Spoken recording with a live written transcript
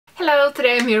Hello,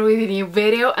 today I'm here with a new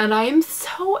video and I am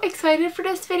so excited for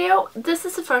this video. This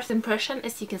is the first impression,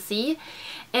 as you can see,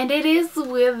 and it is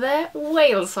with the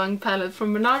Whalesong palette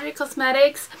from Menagerie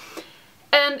Cosmetics.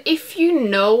 And if you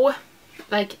know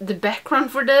like the background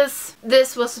for this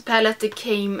was a palette that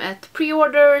came at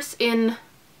pre-orders in,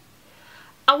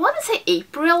 I want to say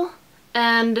April,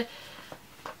 and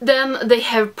then they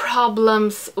have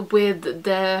problems with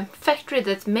the factory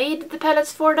that made the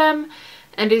palettes for them.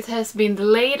 And it has been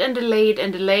delayed and delayed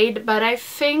and delayed, but I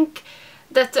think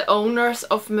that the owners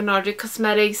of Menagerie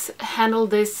Cosmetics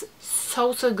handled this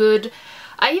so good.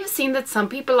 I have seen that some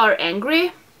people are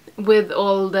angry with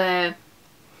all the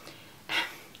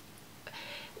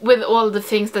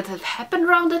things that have happened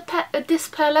around this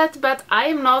palette, but I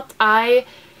am not. I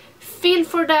feel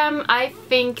for them. I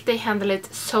think they handle it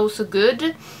so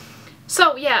good.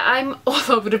 So yeah, I'm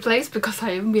all over the place because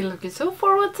I have been looking so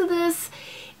forward to this.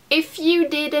 If you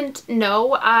didn't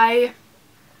know, I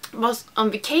was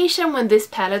on vacation when this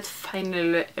palette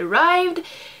finally arrived,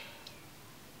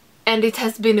 and it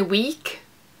has been a week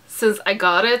since I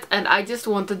got it, and I just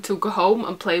wanted to go home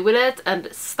and play with it and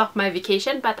stop my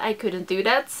vacation, but I couldn't do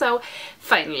that, so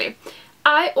finally.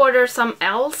 I ordered some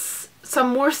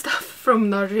more stuff from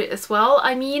Menagerie as well,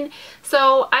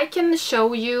 so I can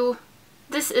show you.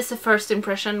 This is the first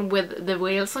impression with the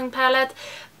Whalesong palette,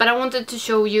 but I wanted to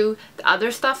show you the other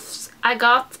stuff I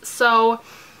got. So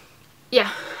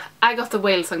yeah, I got the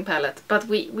Whalesong palette, but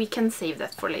we can save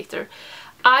that for later.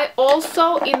 I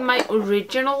also, in my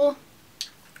original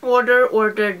order,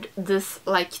 ordered this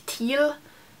like teal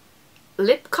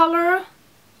lip color,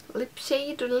 lip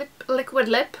shade, or liquid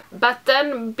lip. But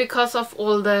then because of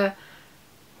all the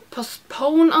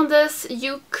postpone on this,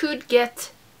 you could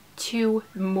get 2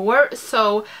 more,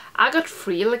 so I got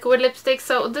 3 liquid lipsticks.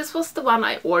 So this was the one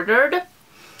I ordered,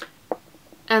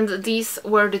 and these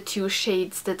were the 2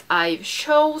 shades that I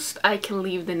chose. I can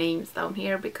leave the names down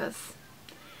here because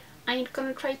I ain't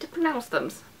gonna try to pronounce them.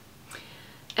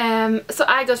 So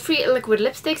I got 3 liquid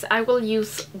lipsticks. I will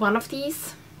use one of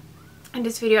these in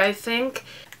this video, I think.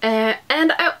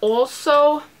 And I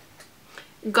also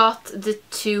got the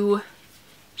 2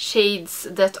 shades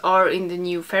that are in the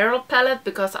new Feral palette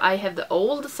because I have the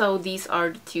old, so these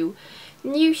are the 2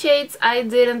 new shades. I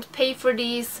didn't pay for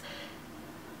these.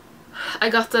 I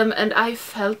got them and I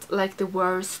felt like the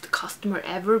worst customer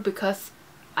ever because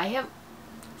I have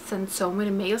sent so many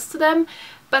mails to them,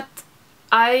 but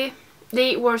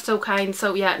they were so kind.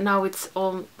 So yeah, now it's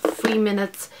on 3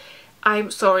 minutes.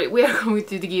 I'm sorry, we are going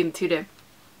to dig into the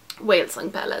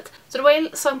Whalesong palette. So the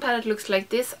Whalesong palette looks like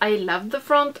this. I love the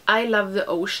front, I love the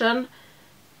ocean.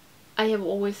 I have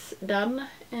always done,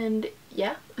 and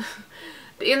yeah.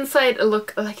 The inside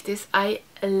look like this. I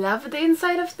love the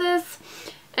inside of this,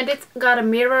 and it's got a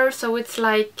mirror, so it's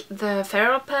like the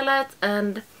Feral palette,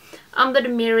 and under the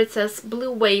mirror it says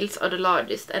blue whales are the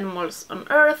largest animals on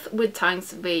earth with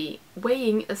tongues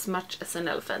weighing as much as an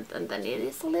elephant, and then it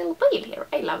is a little whale here.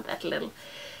 I love that little,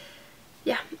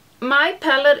 yeah. My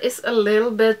palette is a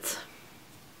little bit,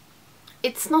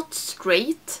 it's not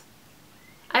straight.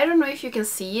 I don't know if you can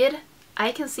see it.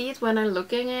 I can see it when I'm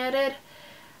looking at it.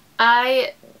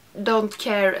 I don't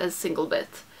care a single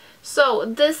bit. So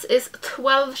this is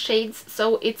 12 shades,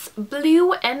 so it's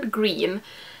blue and green.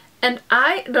 And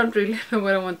I don't really know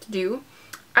what I want to do.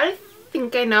 I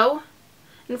think I know.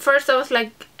 And first I was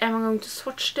like, am I going to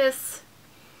swatch this?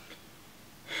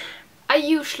 I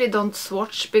usually don't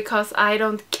swatch because I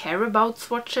don't care about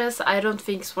swatches. I don't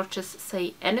think swatches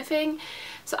say anything.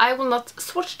 So I will not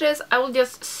swatch this. I will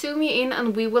just zoom you in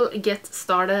and we will get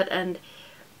started. And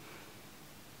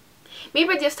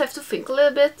maybe I just have to think a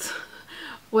little bit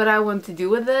what I want to do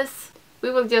with this.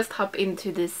 We will just hop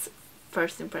into this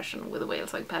first impression with the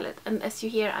Whalesong palette. And as you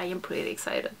hear, I am pretty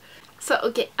excited. So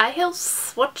okay, I have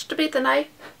swatched a bit and I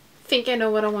think I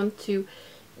know what I want to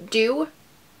do.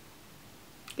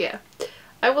 Yeah,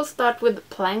 I will start with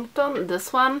Plankton,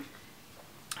 this one,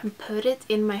 and put it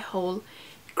in my whole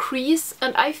crease,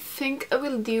 and I think I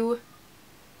will do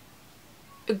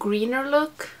a greener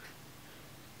look,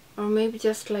 or maybe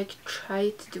just like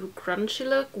try to do a grungy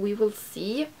look. We will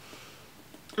see.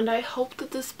 And I hope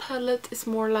that this palette is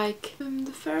more like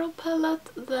the Feral palette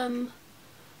than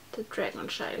the Dragon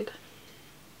Child.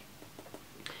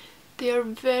 They are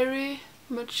very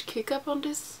much kick up on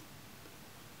this.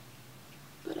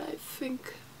 But I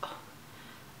think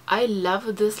I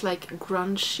love this like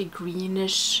grungy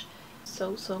greenish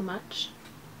so much.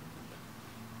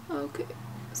 Okay,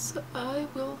 so I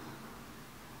will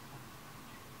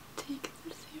take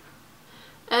this here.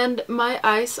 And my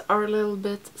eyes are a little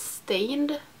bit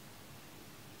stained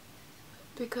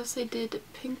because I did a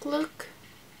pink look.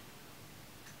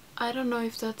 I don't know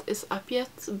if that is up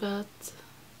yet, but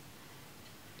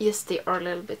yes, they are a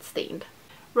little bit stained.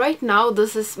 Right now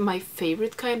this is my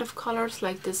favorite kind of colors,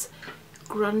 like this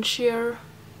grungier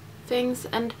things.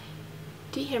 And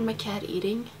do you hear my cat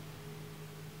eating?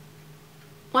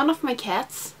 One of my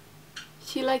cats,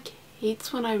 she like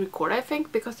hates when I record, I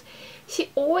think, because she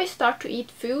always starts to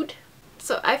eat food.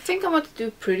 So I think I want to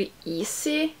do pretty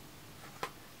easy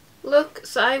look.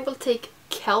 So I will take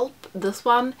kelp, this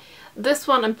one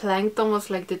and plankton was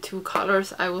like the two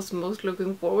colors I was most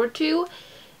looking forward to.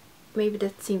 Maybe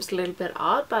that seems a little bit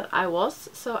odd, but I was.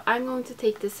 So I'm going to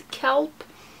take this kelp,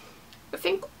 I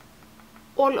think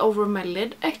all over my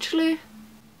lid actually.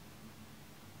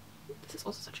 This is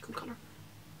also such a good color.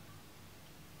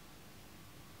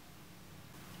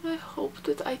 I hope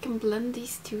that I can blend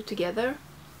these two together.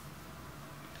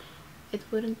 It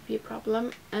wouldn't be a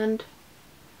problem. And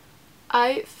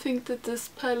I think that this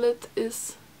palette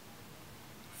is,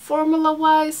 formula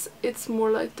wise, it's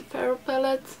more like the Pharaoh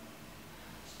palette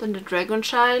than the Dragon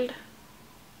Child,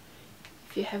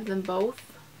 if you have them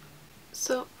both.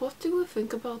 So what do we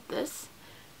think about this?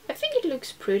 I think it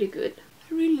looks pretty good.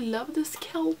 I really love this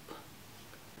kelp.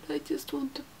 I just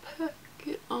want to pack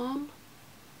it on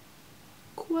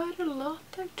quite a lot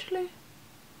actually.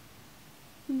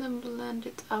 And then blend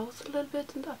it out a little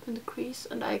bit and up in the crease.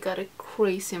 And I got a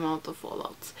crazy amount of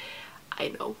fallouts, I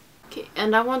know. Okay,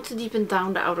 and I want to deepen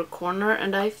down the outer corner,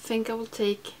 and I think I will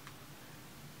take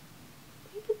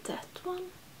maybe that one.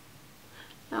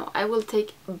 Now I will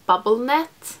take Bubble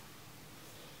Net.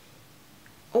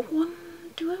 Oh, one.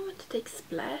 Do I want to take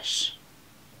Splash?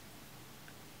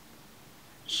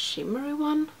 Shimmery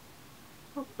one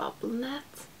or Bubble Net?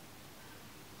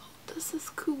 Oh, this is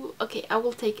cool. Okay, I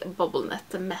will take a Bubble Net,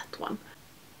 the matte one.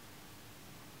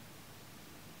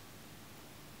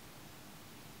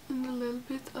 And a little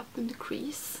bit up in the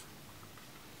crease.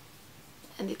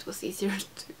 And it was easier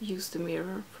to use the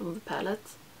mirror from the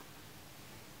palette.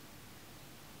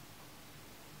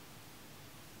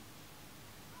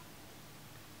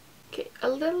 Okay, a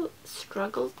little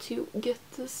struggle to get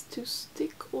this to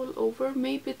stick all over.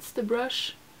 Maybe it's the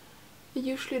brush. I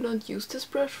usually don't use this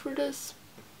brush for this.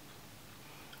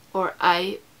 Or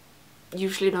I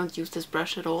usually don't use this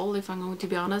brush at all, if I'm going to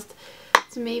be honest.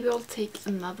 So maybe I'll take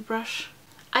another brush.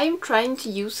 I am trying to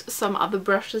use some other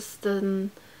brushes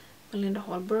than Melinda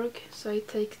Hallberg. So I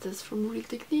take this from Real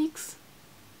Techniques.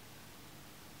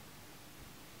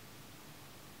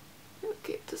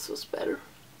 Okay, this was better.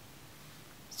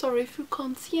 Sorry if you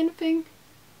can't see anything,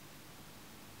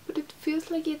 but it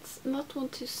feels like it's not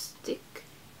want to stick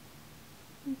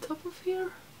on top of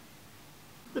here.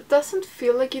 It doesn't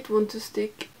feel like it want to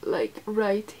stick like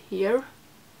right here.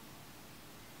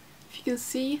 If you can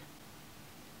see,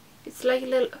 it's like a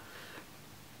little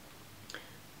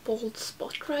bald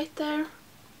spot right there.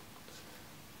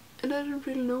 And I don't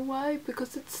really know why,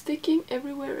 because it's sticking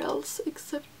everywhere else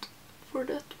except for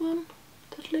that one,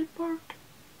 that little part.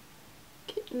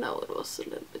 Okay, now it was a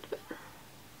little bit better.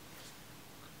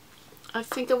 I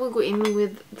think I will go in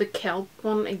with the kelp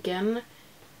one again,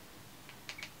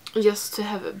 just to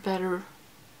have a better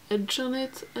edge on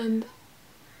it. And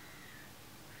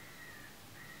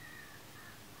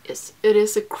yes, it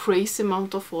is a crazy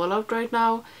amount of fallout right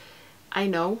now, I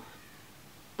know,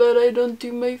 but I don't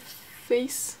do my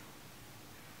face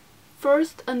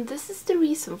first, and this is the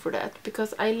reason for that,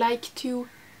 because I like to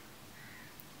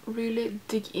really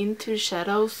dig into the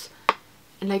shadows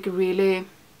and like really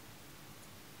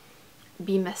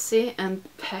be messy and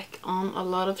pack on a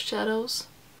lot of shadows.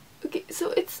 Okay, so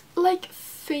it's like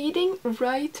fading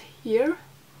right here.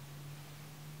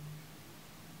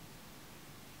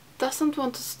 Doesn't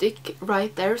want to stick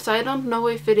right there, so I don't know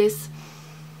if it is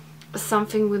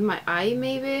something with my eye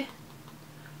maybe,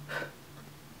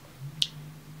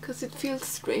 because it feels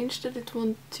strange that it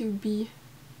wants to be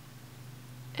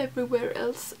everywhere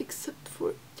else except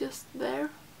for just there.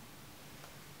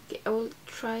 Okay, I will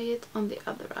try it on the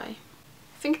other eye.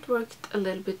 I think it worked a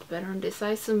little bit better on this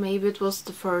eye, so maybe it was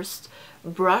the first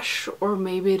brush, or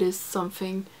maybe it is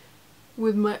something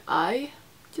with my eye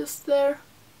just there.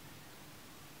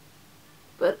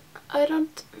 But I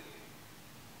don't...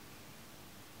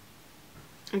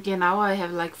 Okay, now I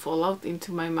have like fallout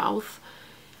into my mouth.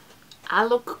 I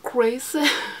look crazy.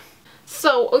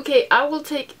 So, okay, I will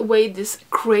take away this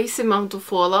crazy amount of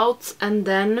fallouts, and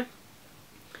then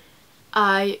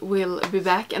I will be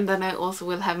back, and then I also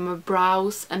will have my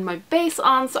brows and my base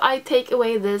on. So I take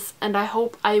away this, and I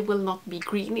hope I will not be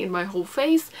green in my whole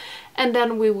face, and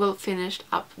then we will finish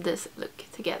up this look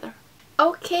together.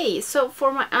 Okay, so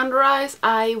for my under eyes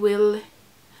I will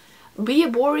be a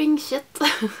boring shit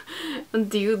and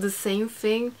do the same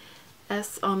thing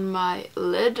as on my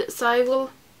lid. So I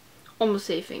will almost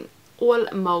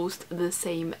the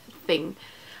same thing.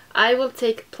 I will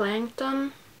take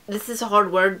Plankton. This is a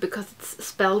hard word because it's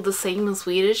spelled the same in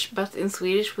Swedish, but in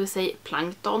Swedish we say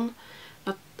plankton.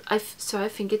 So I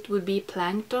think it would be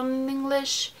plankton in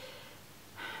English,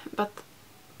 but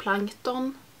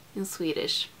plankton in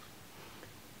Swedish.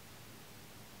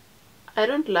 I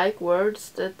don't like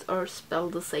words that are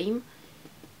spelled the same.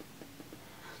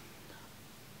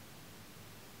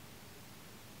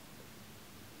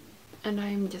 And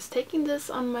I'm just taking this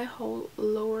on my whole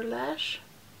lower lash.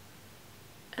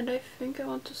 And I think I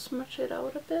want to smudge it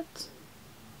out a bit.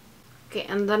 Okay,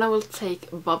 and then I will take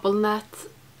Bubble Net,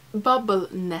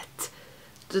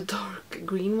 the dark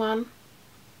green one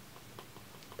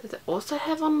that I also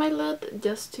have on my lid,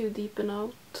 just to deepen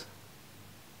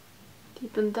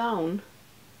down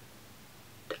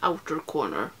the outer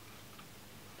corner.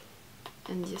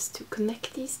 And just to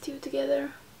connect these two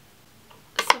together.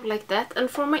 So like that. And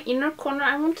for my inner corner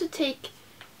I want to take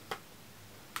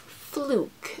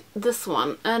Fluke, this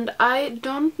one, and I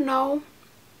don't know,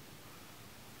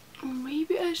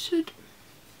 maybe I should,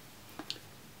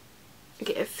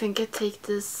 okay, I think I take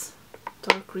this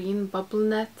dark green Bubble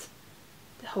Net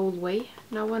the whole way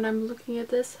now when I'm looking at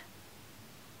this.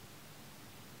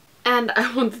 And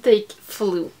I want to take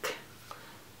Fluke,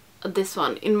 this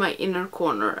one, in my inner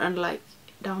corner and like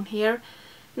down here.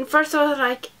 And first I was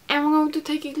like, am I going to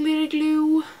take a glitter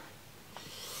glue?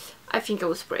 I think I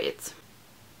will spray it.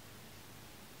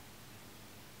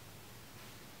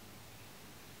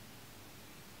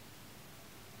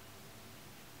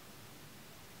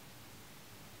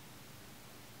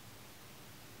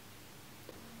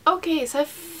 Okay, so I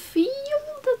feel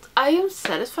that I am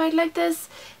satisfied like this.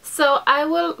 So I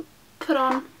will put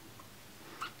on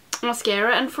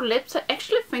mascara, and for lips I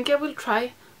actually think I will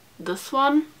try this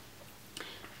one.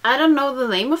 I don't know the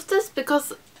name of this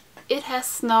because it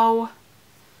has no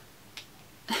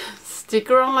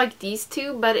sticker on like these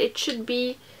two, but it should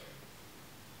be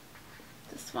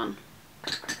this one.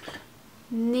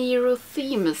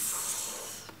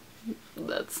 Neurothemis.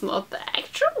 That's not the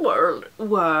actual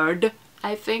word,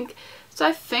 I think. So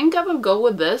I think I will go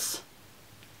with this.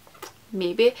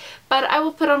 Maybe. But I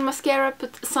will put on mascara,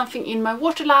 put something in my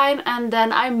waterline, and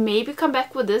then I maybe come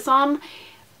back with this on.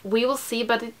 We will see,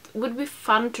 but it would be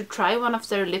fun to try one of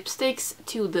their lipsticks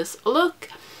to this look.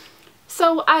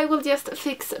 So I will just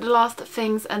fix the last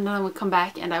things and then I will come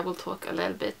back and I will talk a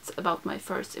little bit about my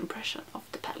first impression of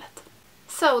the palette.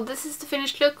 So this is the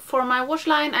finished look. For my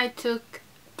waterline I took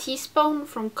Teaspoon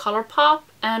from Colourpop,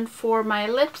 and for my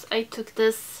lips I took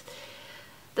this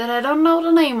that I don't know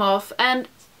the name of. And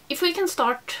if we can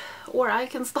start, or I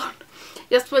can start,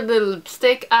 just with the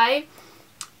lipstick,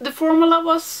 the formula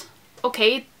was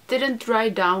okay. It didn't dry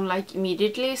down like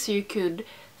immediately, so you could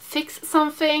fix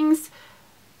some things.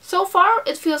 So far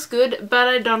it feels good, but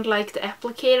I don't like the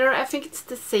applicator. I think it's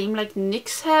the same like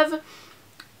NYX have,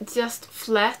 just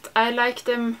flat. I like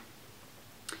them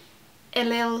a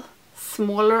little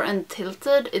smaller and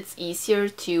tilted. It's easier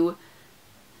to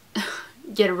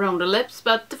get around the lips,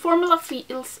 but the formula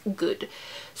feels good.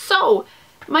 So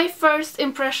my first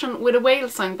impression with a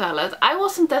Whalesong palette, I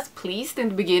wasn't that pleased in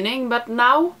the beginning, but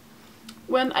now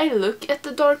when I look at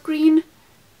the dark green,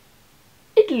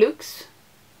 it looks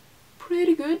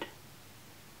pretty good.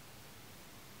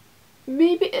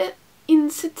 Maybe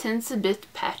Incitant's a bit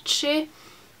patchy,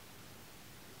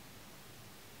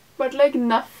 but like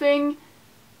nothing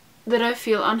that I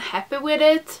feel unhappy with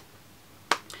it.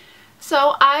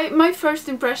 So my first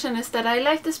impression is that I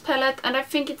like this palette, and I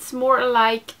think it's more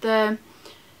like the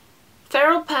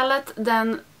Feral palette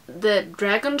than the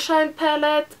Dragon Child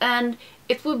palette, and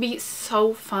it would be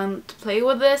so fun to play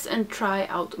with this and try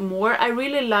out more. I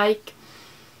really like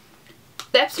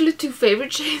the absolute two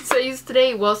favorite shades I used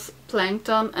today was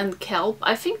Plankton and Kelp.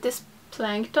 I think this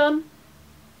Plankton,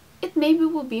 it maybe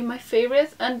will be my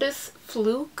favorite, and this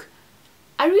Fluke,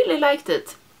 I really liked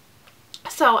it.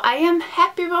 So I am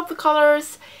happy about the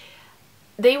colors.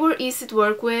 They were easy to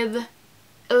work with.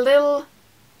 A little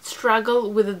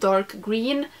struggle with the dark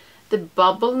green, the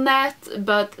Bubble Net,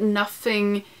 but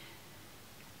nothing.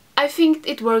 I think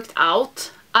it worked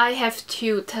out. I have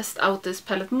to test out this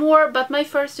palette more, but my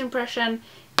first impression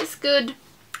is good.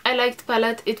 I like the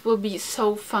palette. It will be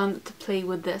so fun to play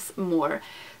with this more.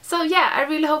 So yeah, I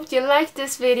really hope you liked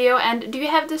this video. And do you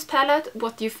have this palette?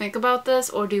 What do you think about this,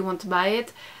 or do you want to buy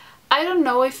it? I don't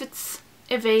know if it's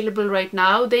available right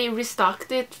now. They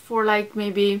restocked it for like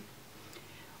maybe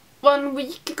 1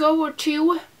 week ago or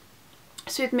 2.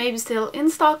 So it may be still in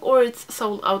stock or it's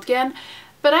sold out again.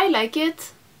 but I like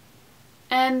it.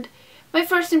 And my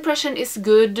first impression is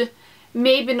good.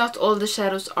 Maybe not all the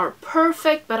shadows are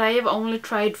perfect, but I have only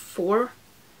tried 4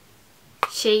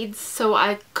 shades, so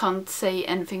I can't say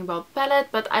anything about palette,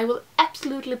 but I will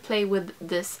absolutely play with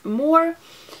this more.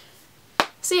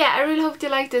 So yeah, I really hope you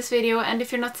liked this video, and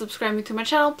if you're not subscribing to my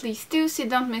channel, please do so you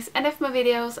don't miss any of my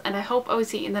videos, and I hope I will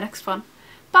see you in the next one.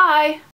 Bye!